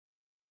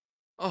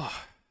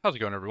Oh, how's it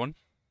going, everyone?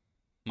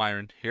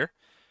 Myron here.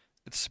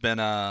 It's been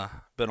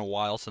a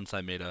while since I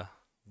made a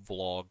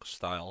vlog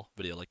style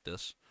video like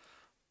this,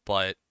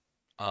 but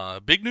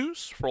big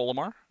news for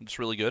Olimar. It's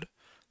really good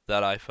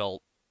that I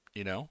felt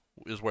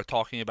is worth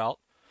talking about,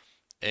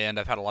 and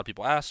I've had a lot of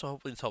people ask, so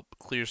hopefully this help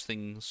clears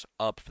things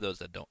up for those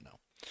that don't know.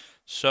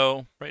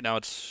 So right now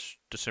it's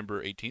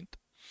December 18th.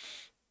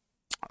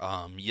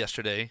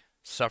 Yesterday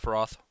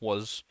Sephiroth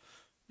was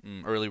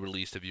early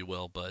released, if you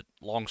will, but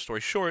long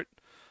story short,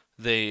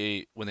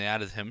 they when they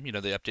added him, they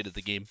updated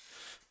the game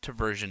to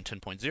version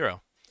 10.0.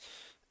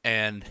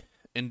 And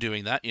in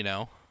doing that,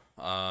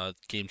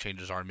 game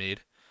changes are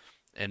made.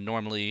 And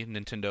normally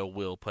Nintendo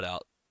will put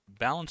out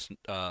balance,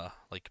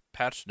 like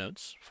patch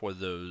notes for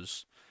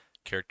those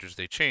characters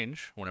they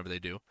change whenever they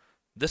do.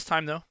 This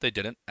time, though, they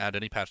didn't add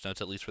any patch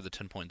notes, at least for the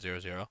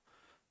 10.00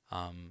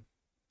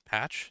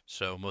 patch.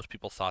 So most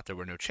people thought there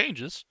were no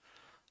changes.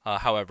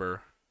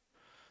 However,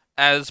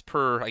 as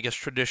per, I guess,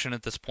 tradition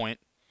at this point,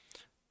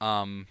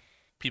 um,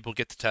 people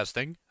get to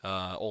testing,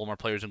 Olimar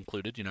players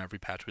included. Every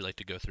patch we like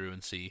to go through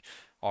and see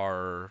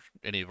are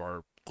any of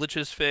our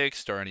glitches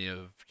fixed or any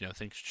of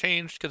things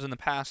changed, because in the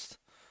past,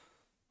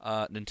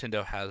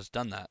 Nintendo has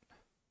done that.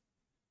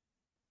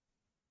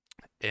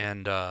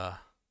 And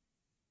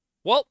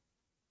well,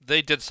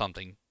 they did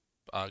something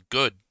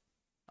good,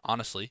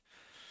 honestly.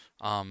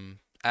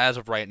 As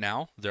of right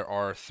now, there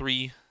are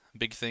three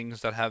big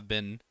things that have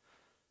been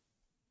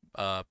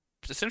uh,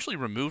 essentially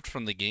removed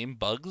from the game,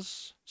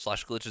 bugs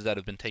slash glitches that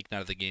have been taken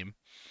out of the game,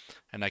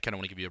 and I kind of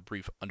want to give you a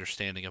brief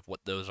understanding of what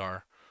those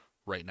are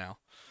right now.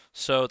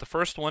 So the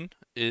first one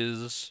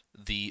is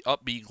the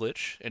up B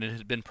glitch, and it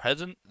has been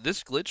present.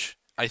 This glitch,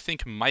 I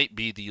think, might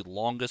be the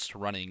longest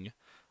running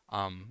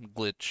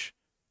glitch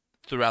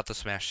throughout the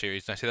Smash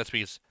series. And I say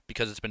that's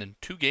because it's been in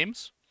two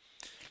games.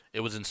 It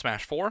was in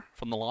Smash 4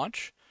 from the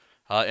launch,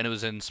 and it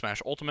was in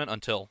Smash Ultimate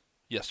until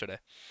yesterday.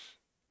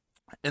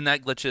 And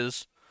that glitch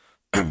is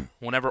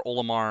whenever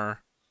Olimar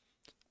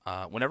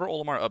whenever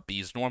Olimar up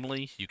Bs,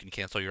 normally you can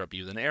cancel your up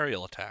B with an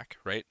aerial attack,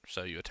 right?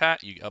 So you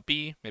attack, you up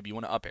B, maybe you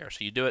want to up air,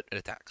 so you do it, it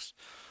attacks.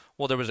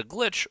 Well, there was a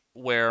glitch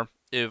where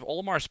if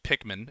Olimar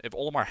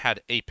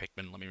had a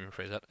Pikmin, let me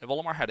rephrase that, if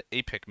Olimar had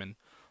a Pikmin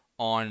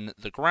on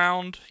the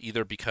ground,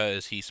 either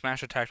because he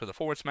smash attacked with a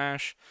forward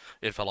smash,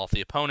 it fell off the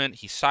opponent,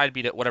 he side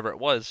beat it, whatever it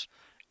was,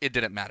 it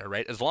didn't matter,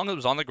 right? As long as it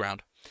was on the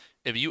ground,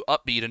 if you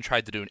up beat and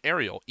tried to do an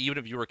aerial, even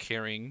if you were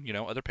carrying,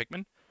 other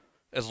Pikmin,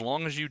 as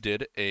long as you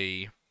did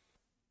a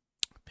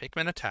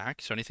Pikmin attack,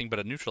 so anything but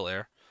a neutral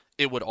air,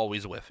 it would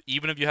always whiff.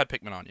 Even if you had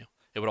Pikmin on you,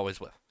 it would always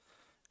whiff.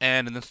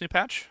 And in this new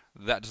patch,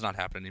 that does not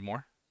happen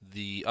anymore.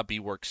 The up B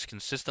works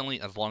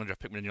consistently as long as you have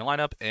Pikmin in your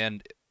lineup,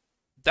 and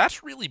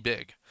that's really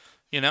big.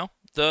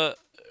 The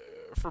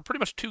for pretty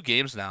much two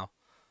games now,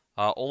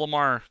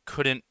 Olimar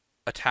couldn't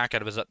attack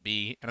out of his up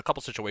B in a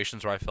couple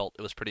situations where I felt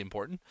it was pretty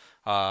important.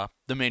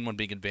 The main one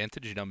being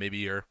advantage. Maybe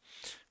you're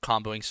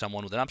comboing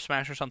someone with an up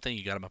smash or something,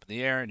 you got them up in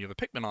the air, and you have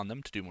a Pikmin on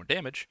them to do more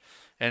damage,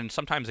 and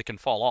sometimes it can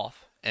fall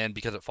off, and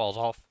because it falls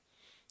off,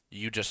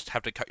 you just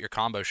have to cut your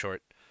combo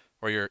short,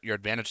 or your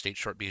advantage state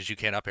short because you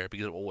can't up air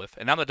because it will whiff.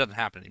 And now that doesn't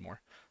happen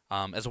anymore.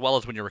 As well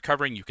as when you're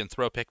recovering, you can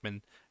throw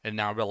Pikmin and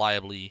now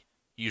reliably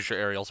use your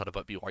aerials out of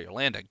up B while you're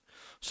landing.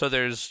 So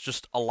there's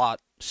just a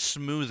lot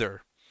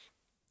smoother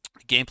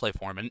gameplay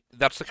form, and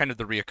that's the kind of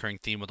the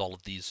reoccurring theme with all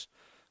of these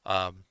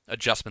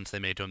adjustments they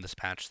made to him this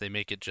patch. They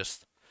make it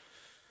just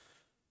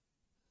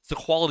the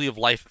quality of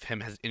life of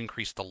him has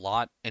increased a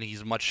lot, and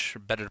he's much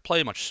better to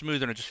play, much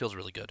smoother, and it just feels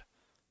really good.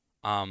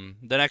 The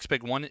next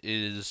big one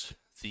is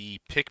the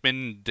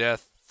Pikmin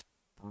death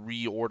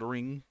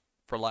reordering,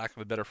 for lack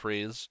of a better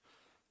phrase,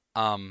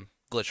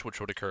 glitch which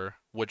would occur,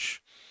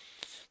 which,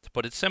 to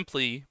put it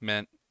simply,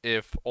 meant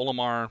if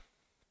Olimar,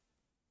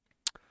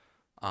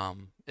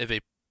 if a,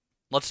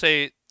 let's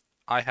say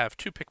I have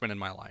two Pikmin in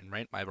my line,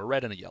 right? I have a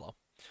red and a yellow.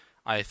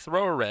 I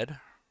throw a red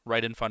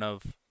right in front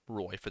of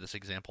Roy for this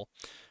example.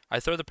 I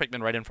throw the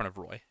Pikmin right in front of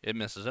Roy. It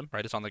misses him,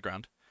 right? It's on the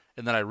ground.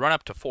 And then I run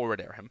up to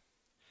forward air him,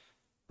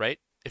 right?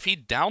 If he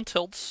down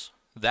tilts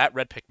that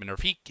red Pikmin, or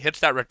if he hits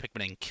that red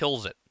Pikmin and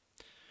kills it,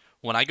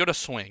 when I go to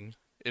swing,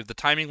 if the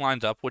timing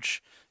lines up,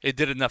 which it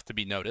did enough to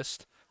be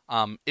noticed,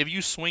 if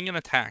you swing an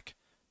attack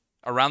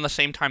around the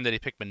same time that a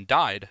Pikmin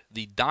died,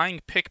 the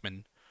dying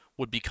Pikmin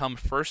would become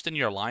first in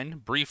your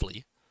line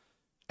briefly,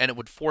 and it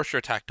would force your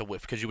attack to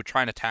whiff because you would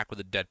try and attack with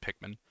a dead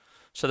Pikmin.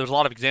 So there's a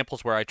lot of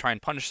examples where I try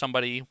and punish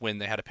somebody when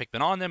they had a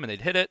Pikmin on them and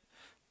they'd hit it,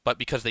 but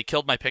because they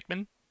killed my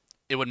Pikmin,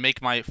 it would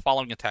make my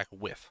following attack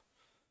whiff.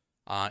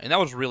 And that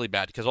was really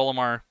bad because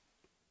Olimar,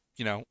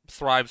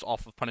 thrives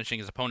off of punishing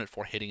his opponent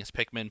for hitting his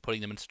Pikmin,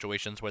 putting them in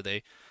situations where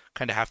they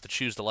kind of have to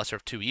choose the lesser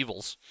of two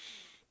evils.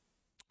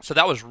 So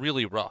that was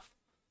really rough.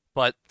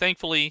 But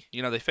thankfully,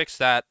 they fixed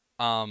that,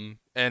 and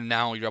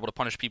now you're able to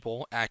punish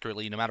people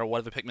accurately no matter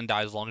what if a Pikmin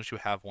dies, as long as you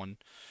have one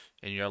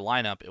in your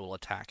lineup, it will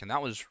attack. And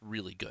that was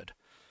really good.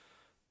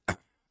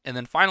 And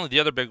then finally, the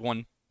other big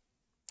one,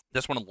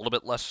 this one a little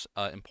bit less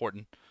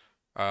important,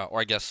 or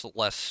I guess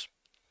less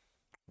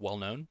well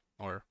known,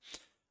 or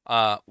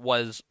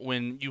was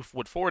when you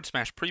would forward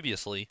smash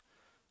previously,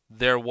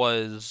 there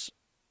was,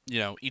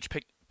 each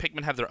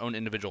Pikmin have their own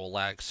individual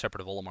lags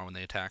separate of Olimar when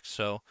they attack.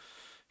 So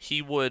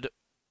he would,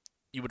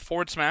 you would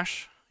forward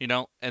smash,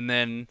 and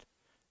then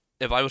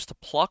if I was to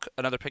pluck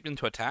another Pikmin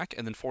to attack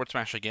and then forward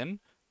smash again,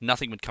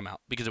 nothing would come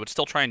out because it would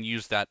still try and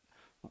use that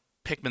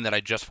Pikmin that I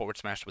just forward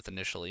smashed with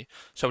initially.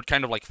 So it would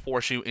kind of like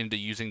force you into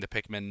using the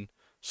Pikmin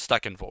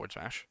stuck in forward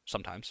smash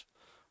sometimes.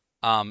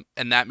 And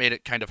that made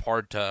it kind of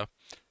hard to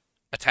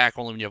attack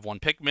only when you have one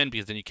Pikmin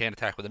because then you can't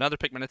attack with another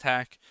Pikmin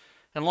attack.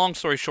 And long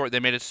story short, they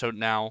made it so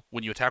now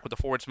when you attack with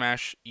the forward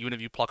smash, even if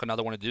you pluck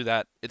another one to do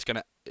that, it's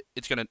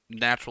gonna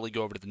naturally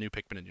go over to the new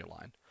Pikmin in your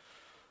line.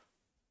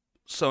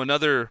 So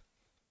another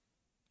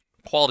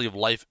quality of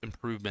life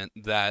improvement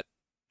that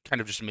kind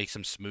of just makes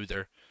them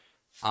smoother.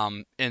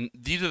 And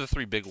these are the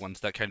three big ones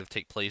that kind of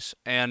take place.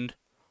 And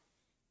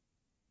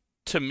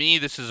to me,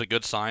 this is a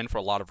good sign for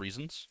a lot of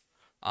reasons.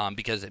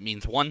 Because it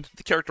means one,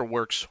 the character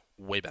works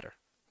way better.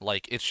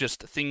 Like, it's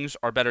just things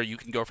are better. You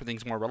can go for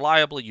things more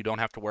reliably. You don't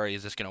have to worry,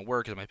 is this going to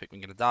work? Is my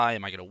Pikmin going to die?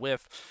 Am I going to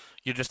whiff?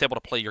 You're just able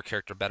to play your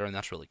character better, and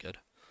that's really good.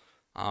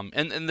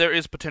 And there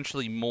is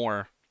potentially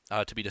more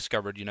to be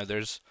discovered.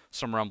 There's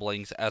some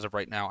rumblings as of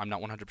right now. I'm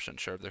not 100%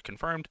 sure if they're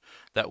confirmed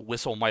that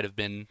Whistle might have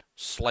been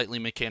slightly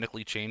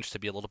mechanically changed to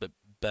be a little bit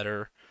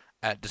better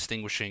at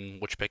distinguishing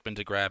which Pikmin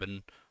to grab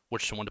and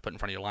which one to put in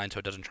front of your line, so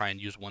it doesn't try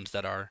and use ones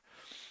that are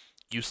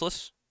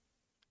useless,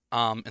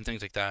 and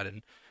things like that.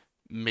 And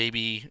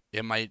maybe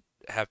it might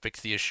have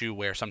fixed the issue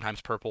where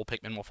sometimes purple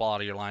Pikmin will fall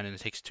out of your line and it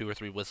takes 2 or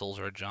 3 whistles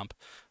or a jump.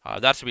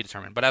 That's to be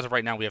determined. But as of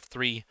right now, we have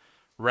 3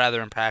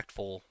 rather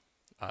impactful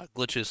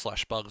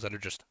glitches / bugs that are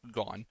just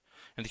gone,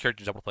 and the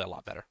character's able to play a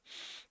lot better.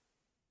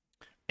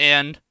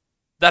 And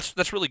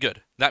that's really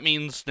good. That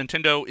means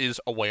Nintendo is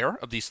aware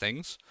of these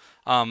things,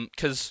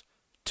 because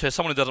to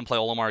someone who doesn't play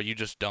Olimar, you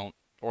just don't,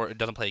 or it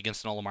doesn't play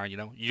against an Olimar,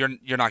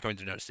 you're not going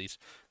to notice these.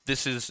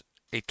 This is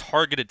a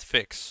targeted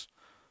fix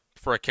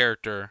for a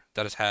character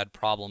that has had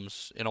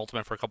problems in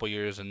Ultimate for a couple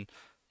years, and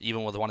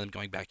even with one of them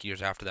going back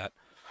years after that,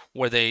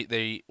 where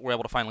they were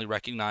able to finally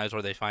recognize,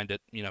 or they found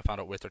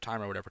out worth their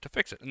time or whatever to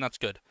fix it, and that's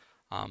good.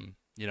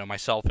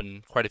 Myself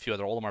and quite a few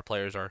other Olimar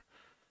players are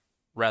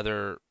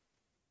rather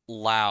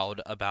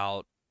loud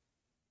about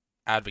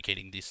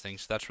advocating these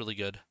things. That's really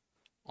good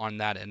on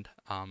that end.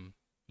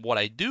 What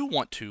I do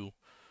want to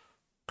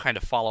kind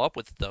of follow up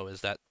with, though,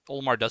 is that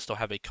Olimar does still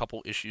have a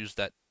couple issues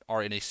that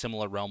are in a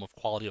similar realm of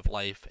quality of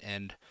life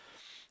and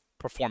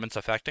performance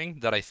affecting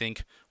that I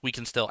think we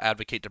can still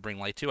advocate to bring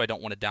light to. I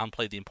don't want to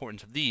downplay the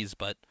importance of these,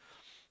 but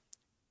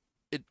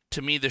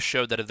to me, this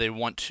showed that if they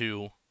want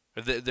to,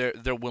 if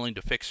they're willing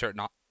to fix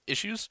certain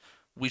issues,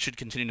 we should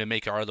continue to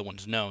make our other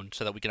ones known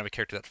so that we can have a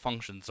character that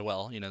functions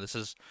well.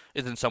 This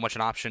isn't so much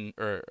an option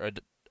or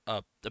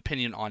a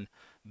opinion on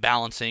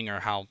balancing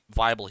or how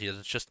viable he is.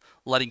 It's just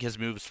letting his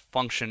moves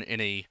function in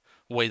a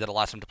way that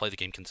allows him to play the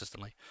game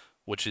consistently,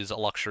 which is a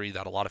luxury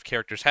that a lot of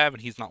characters have,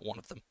 and he's not one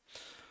of them.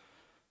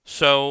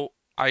 So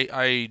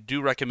I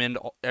do recommend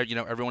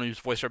everyone who's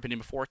voiced their opinion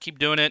before, keep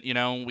doing it.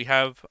 We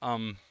have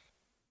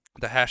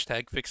the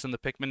hashtag fixing the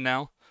Pikmin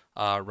now,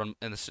 run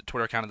in the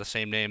Twitter account of the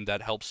same name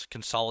that helps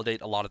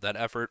consolidate a lot of that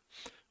effort.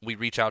 We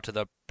reach out to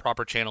the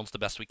proper channels the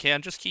best we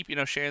can. Just keep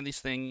sharing these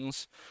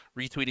things,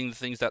 retweeting the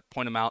things that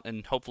point them out,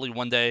 and hopefully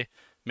one day,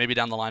 maybe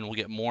down the line, we'll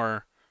get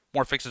more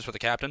fixes for the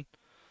captain.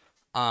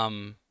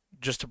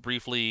 Just to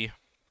briefly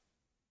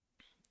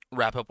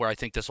wrap up where I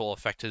think this will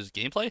affect his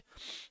gameplay.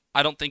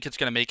 I don't think it's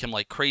going to make him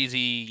like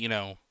crazy,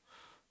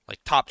 like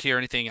top tier or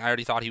anything. I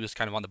already thought he was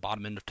kind of on the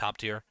bottom end of top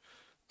tier.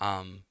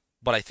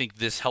 But I think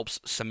this helps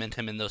cement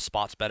him in those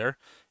spots better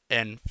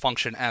and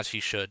function as he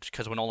should.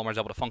 Because when Olimar's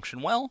able to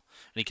function well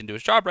and he can do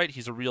his job right,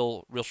 he's a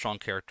real strong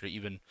character,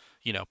 even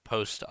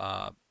post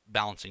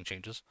balancing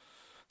changes.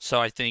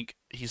 So I think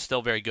he's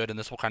still very good, and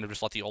this will kind of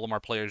just let the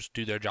Olimar players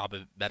do their job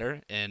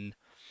better and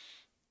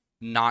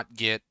not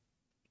get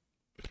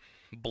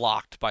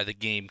blocked by the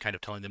game kind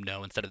of telling them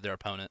no instead of their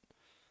opponent.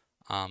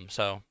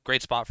 So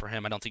great spot for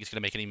him. I don't think he's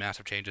going to make any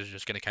massive changes.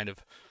 Just going to kind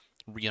of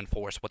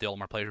reinforce what the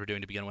Olimar players were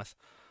doing to begin with.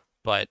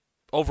 But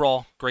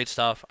overall, great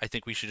stuff. I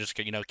think we should just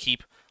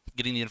keep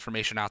getting the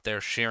information out there,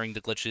 sharing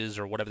the glitches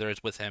or whatever there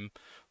is with him.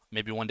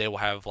 Maybe one day we'll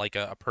have like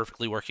a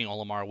perfectly working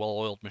Olimar,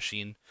 well-oiled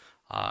machine.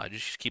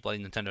 Just keep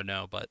letting Nintendo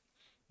know. But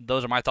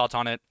those are my thoughts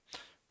on it.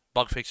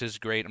 Bug fix is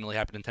great. I'm really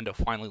happy Nintendo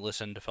finally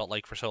listened. It felt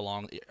like for so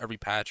long, every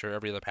patch or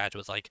every other patch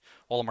was like,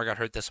 Olimar got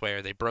hurt this way,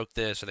 or they broke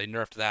this, or they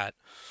nerfed that.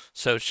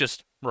 So it's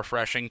just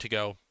refreshing to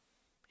go,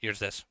 here's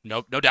this.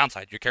 No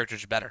downside. Your character's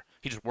just better.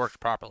 He just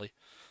worked properly.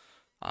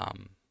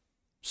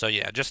 So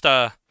yeah, just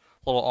a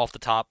little off the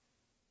top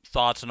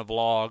thoughts in a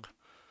vlog.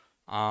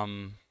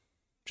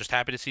 Just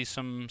happy to see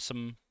some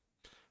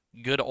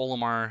good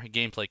Olimar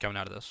gameplay coming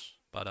out of this.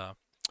 But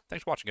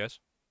thanks for watching, guys.